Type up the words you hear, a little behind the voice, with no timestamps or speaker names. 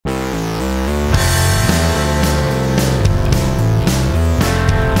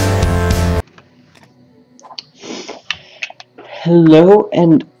Hello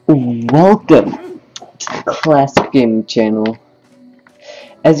and welcome to the Clasp Gaming channel.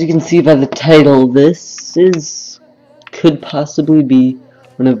 As you can see by the title, could possibly be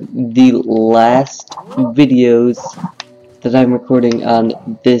one of the last videos that I'm recording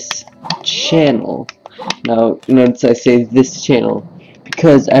on this channel. Now, notice I say this channel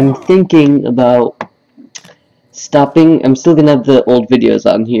because I'm thinking about stopping. I'm still gonna have the old videos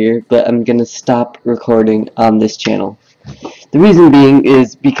on here, but I'm gonna stop recording on this channel. The reason being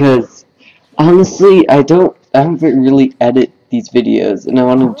is because honestly, I don't really edit these videos, and I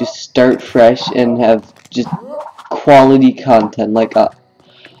want to just start fresh and have just quality content. Like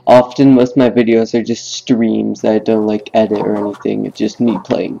often, most of my videos are just streams that I don't like edit or anything. It's just me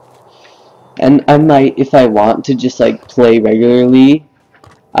playing. And I might, if I want to just like play regularly,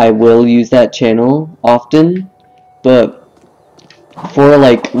 I will use that channel often. But for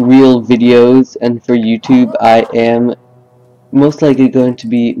like real videos and for YouTube, I am most likely going to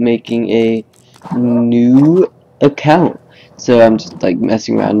be making a new account. So I'm just like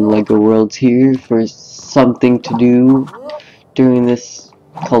messing around in LEGO Worlds here for something to do during this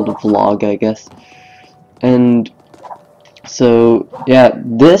called a vlog, I guess. And so yeah,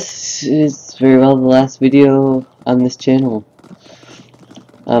 this is very well the last video on this channel.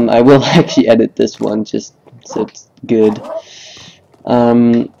 I will actually edit this one just so it's good.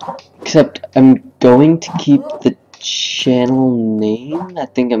 Except I'm going to keep the channel name. I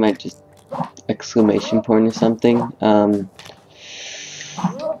think I might just exclamation point or something. Or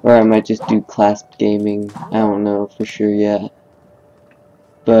I might just do Clasp Gaming. I don't know for sure yet.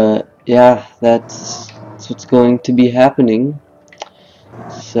 But yeah, that's what's going to be happening.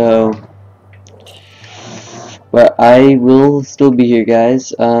 So, but I will still be here,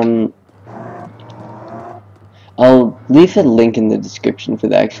 guys. I'll leave a link in the description for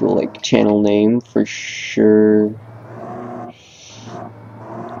the actual like channel name for sure.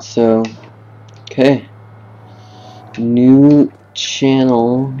 So, okay, new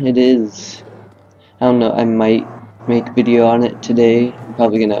channel it is. I don't know, I might make a video on it today. I'm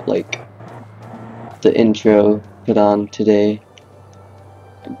probably gonna have like the intro put on today,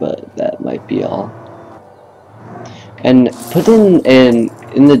 but that might be all. And put in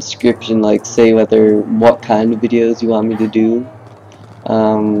the description, like, say what kind of videos you want me to do.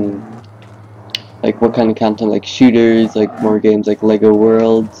 Like what kind of content, like shooters, like more games like LEGO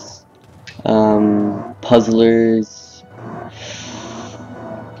Worlds, puzzlers,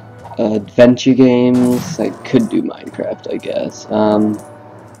 adventure games. I could do Minecraft, I guess.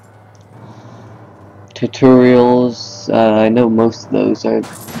 Tutorials. I know most of those are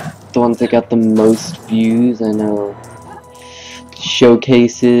the ones that got the most views. I know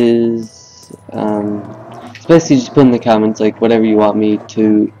showcases. Especially just put in the comments like whatever you want me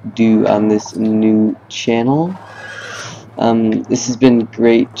to do on this new channel. This has been a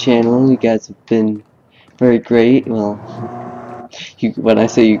great channel. You guys have been very great. Well, when I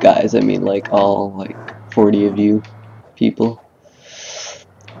say you guys, I mean like all like 40 of you people.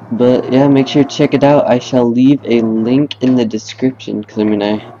 But yeah, make sure to check it out. I shall leave a link in the description because I mean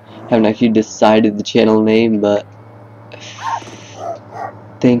I haven't actually decided the channel name, but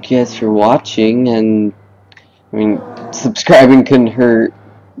thank you guys for watching. And I mean, subscribing couldn't hurt.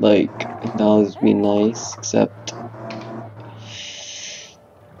 Like, it'd always be nice, except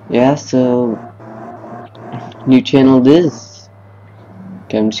yeah, so new channel it is.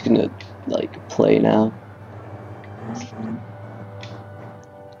 Okay, I'm just gonna like play now.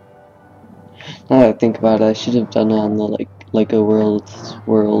 Now that I think about it, I should have done it on the like LEGO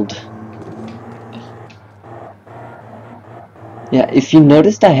World. Yeah, if you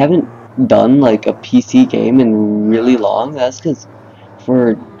noticed, I haven't done like a PC game in really long. That's because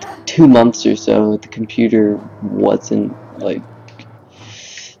for 2 months or so, the computer wasn't like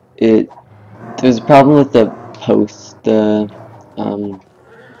it. There's a problem with the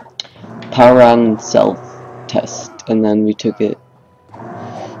power on self test, and then we took it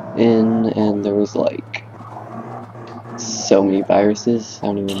in, and there was like so many viruses. I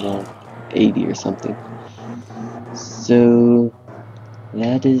don't even know, 80 or something. So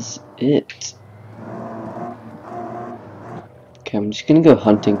that is it. Okay, I'm just gonna go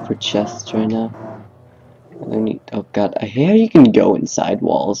hunting for chests right now. Oh god, I hate how you can go inside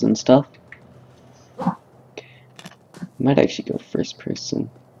walls and stuff. Okay, I might actually go first person.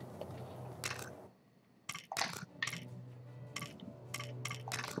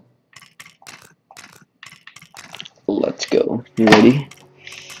 Let's go. You ready?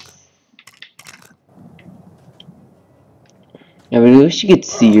 I really wish you could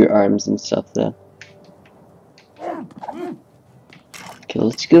see your arms and stuff though. Okay,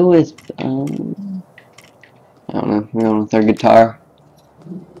 let's go with I I don't know, we're going with our guitar.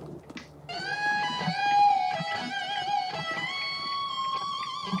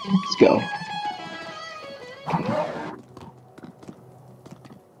 Let's go.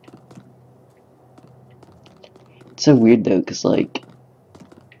 It's so weird though, cause like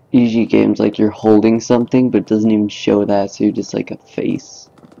usually games like you're holding something, but it doesn't even show that, so you're just like a face.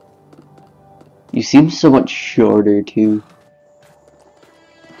 You seem so much shorter too.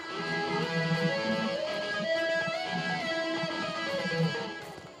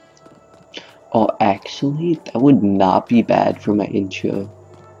 Oh, actually, that would not be bad for my intro.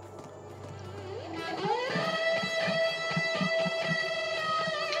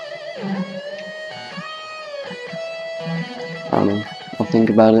 I don't know. I'll think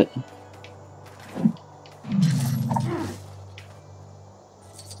about it.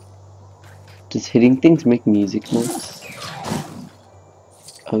 Does hitting things make music notes?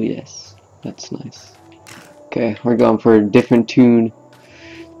 Oh yes, that's nice. Okay, we're going for a different tune.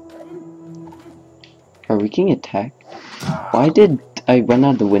 Are we getting attacked? Why did I run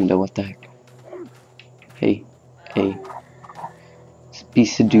out of the window? What the heck? Hey, hey. Be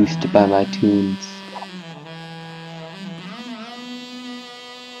seduced by my tunes.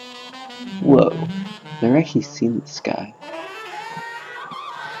 Whoa, never actually seen this guy.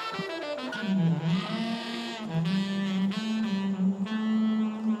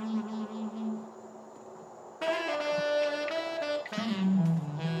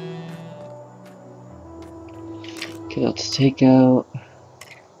 Okay, let's take out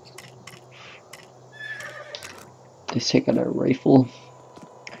our rifle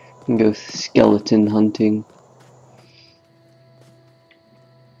and go skeleton hunting.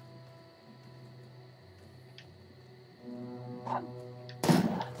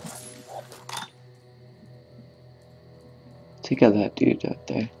 Take out that dude out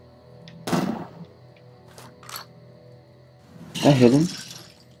there. Did I hit him?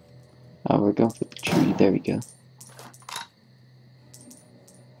 Oh, we're going for the tree. There we go.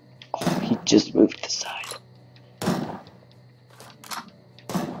 Oh, he just moved to the side.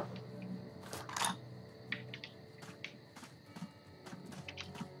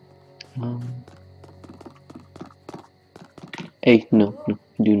 Hey, no, I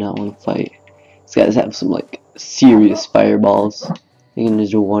do not want to fight. These guys have some, like, serious fireballs. They can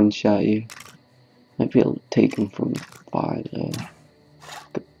just one-shot you. Might be able to take them from far, though.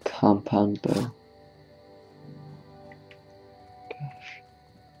 Like a compound bow. Gosh.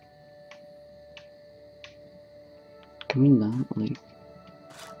 Can we not, like...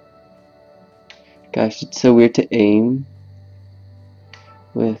 Gosh, it's so weird to aim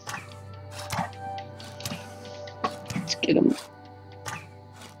with... Let's get him.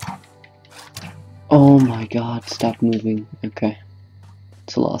 Oh my god, stop moving. Okay.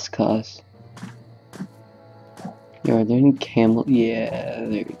 It's a lost cause. Yo, are there any camel? Yeah,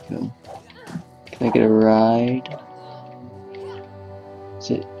 there we go. Can I get a ride?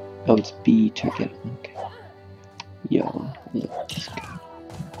 Is it? Oh, it's B ticket. Okay. Yo, let's go.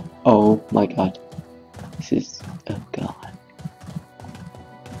 Oh my god. This is. Oh god.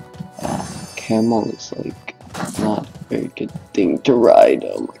 Camel is like not a very good thing to ride.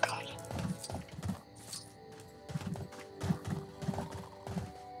 Oh my god.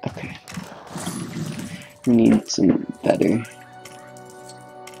 Okay. We need some better.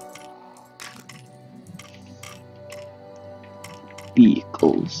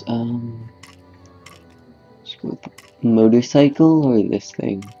 Vehicles. Let's go with the motorcycle or this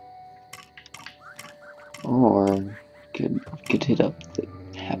thing. Or could hit up the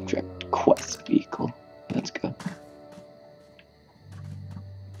half-tracked quest vehicle. Let's go.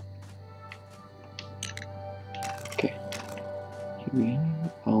 Okay. Here we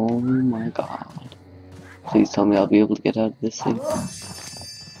are. Oh my god. Please tell me I'll be able to get out of this thing.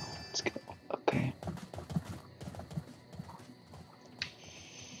 Let's go. Okay.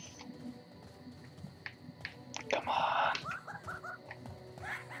 Come on.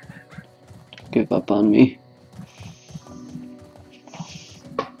 Don't give up on me.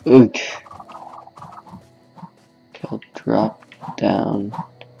 Ugh. Okay, I'll drop down.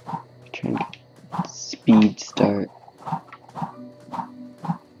 Try and get speed start.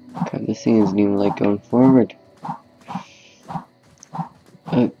 God, this thing isn't even like going forward.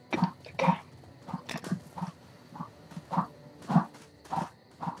 Okay.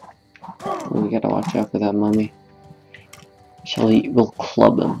 We gotta watch out for that mummy. Shelly will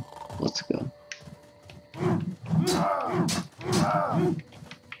club him. Let's go.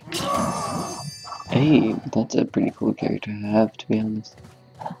 Hey, that's a pretty cool character to have, to be honest.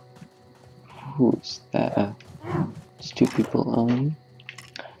 Who's that? It's two people on.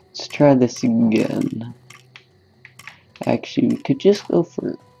 Let's try this again. Actually, we could just go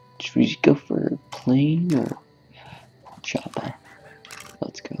for. Should we just go for plane or chopper?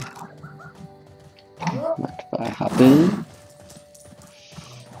 Let's go. Mind if I hop in?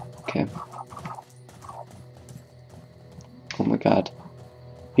 Okay. Oh my god.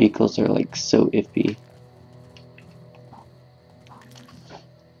 Vehicles are like so iffy.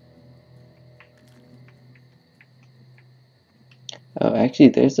 Oh, actually,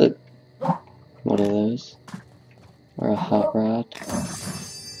 there's one of those. Or a hot rod.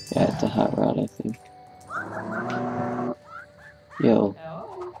 Yeah, it's a hot rod, I think. Yo.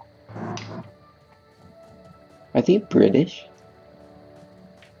 Are they British?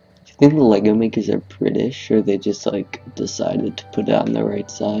 Do you think the Lego makers are British, or they just like decided to put it on the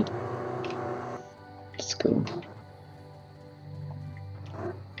right side? Let's go.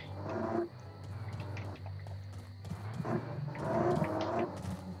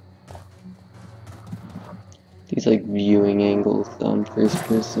 These like viewing angles on first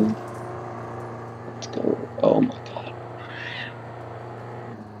person. Let's go. Oh my god.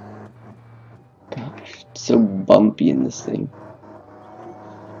 Gosh, it's so bumpy in this thing.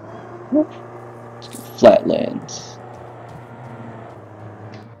 Flatlands.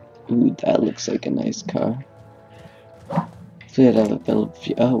 Ooh, that looks like a nice car. Hopefully I'd have a better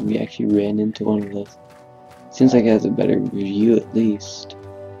view. Oh, we actually ran into one of those. Seems like it has a better view at least.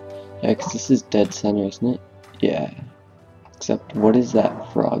 Yeah, because this is dead center, isn't it? Yeah. Except, what is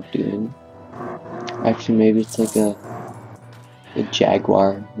that frog doing? Actually, maybe it's like a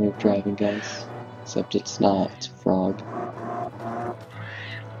jaguar we're driving, guys. Except it's not, it's a frog.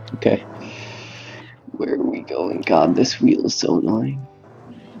 Okay. Where are we going? God, this wheel is so annoying.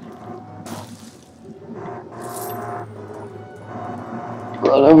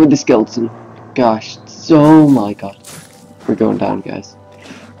 Run over the skeleton. Gosh, oh my god. We're going down, guys.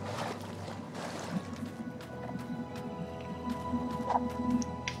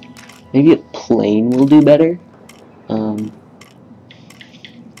 Maybe a plane will do better. Yeah,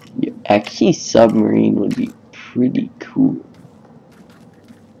 actually, submarine would be pretty cool.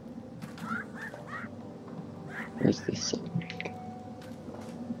 Where's this submarine?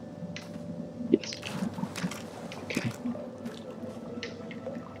 Yes. Okay.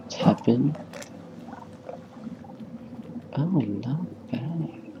 Let's hop in. Oh, not bad.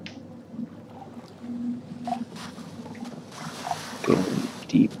 Going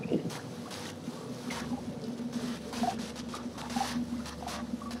deep in.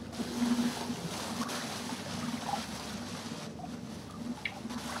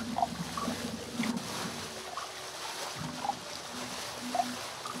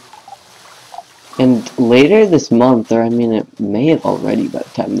 And later this month, or I mean it may have already by the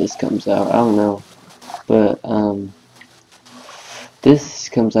time this comes out, I don't know. But, this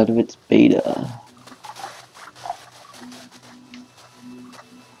comes out of its beta.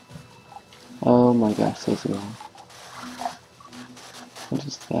 Oh my gosh, that's wrong. What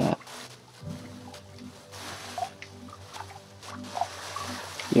is that?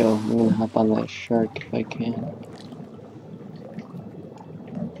 Yo, I'm gonna hop on that shark if I can.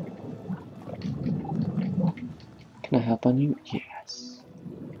 Can I hop on you? Yes.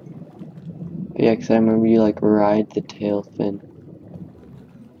 Yeah, because I remember you like ride the tail fin.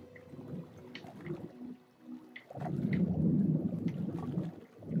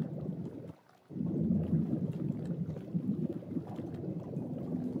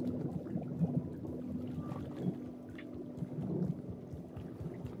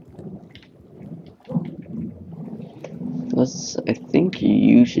 I think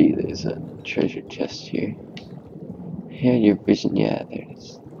usually there's a treasure chest here. Here, your vision, yeah, there it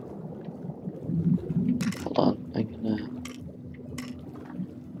is. Hold on, I'm gonna...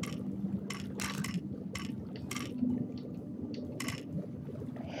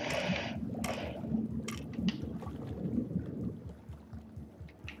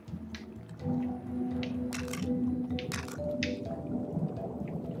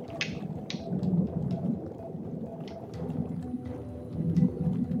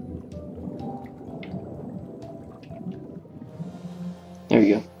 There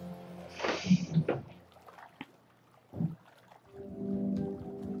we go.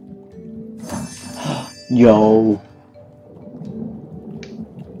 Yo!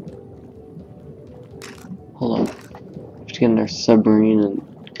 Hold on. We have to get in our submarine and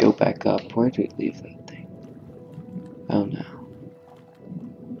go back up. Where do we leave that thing? Oh no.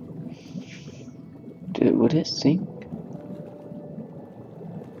 Would it sink?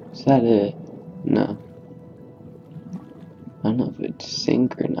 Is that it? No. I don't know if it'd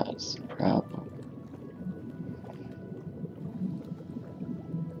sink or not, it's the problem.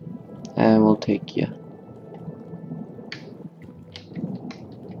 And we'll take you.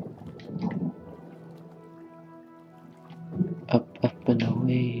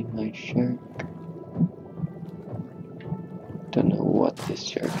 my shark. Don't know what this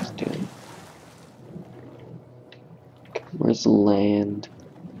shark is doing. Okay, where's the land?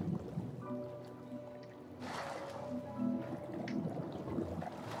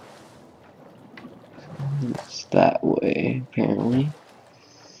 It's that way, apparently.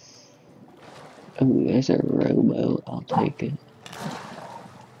 Oh, there's a rowboat. I'll take it.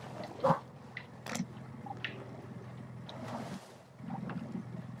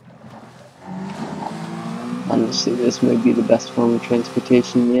 Honestly, this might be the best form of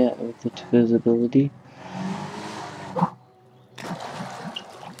transportation yet with its visibility.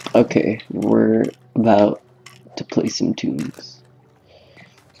 Okay, we're about to play some tunes.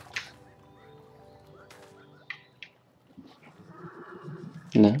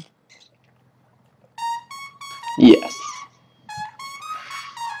 No? Yes.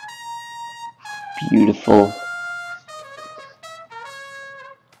 Beautiful.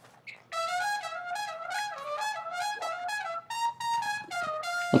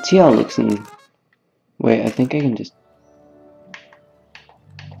 Let's see how it looks in... Wait, I think I can just...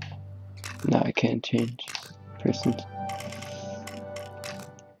 No, I can't change persons.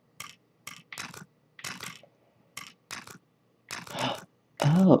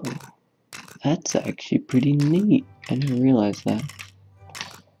 Oh, that's actually pretty neat. I didn't realize that.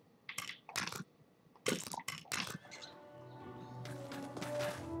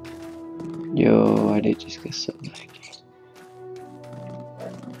 Yo, why did it just get so laggy?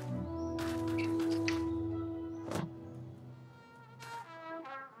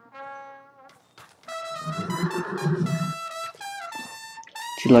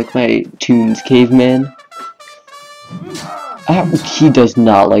 Do you like my tunes, caveman? He does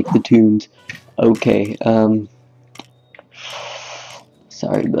not like the tunes. Okay,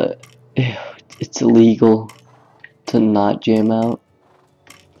 sorry, but it's illegal to not jam out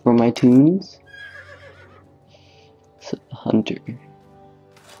for my tunes. So the hunter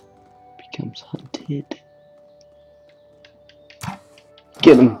becomes hunted.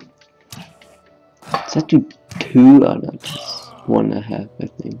 Get him! Does that do 2? Oh no, just 1.5, I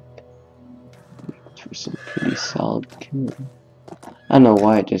think. For some pretty solid killing. I don't know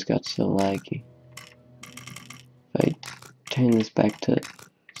why it just got so laggy. If I turn this back to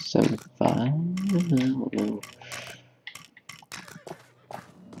 75, I don't know.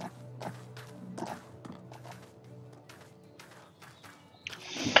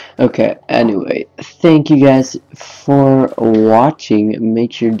 Okay, anyway, thank you guys for watching.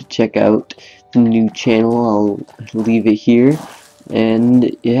 Make sure to check out the new channel. I'll leave it here.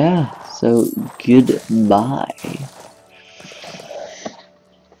 And yeah, so goodbye.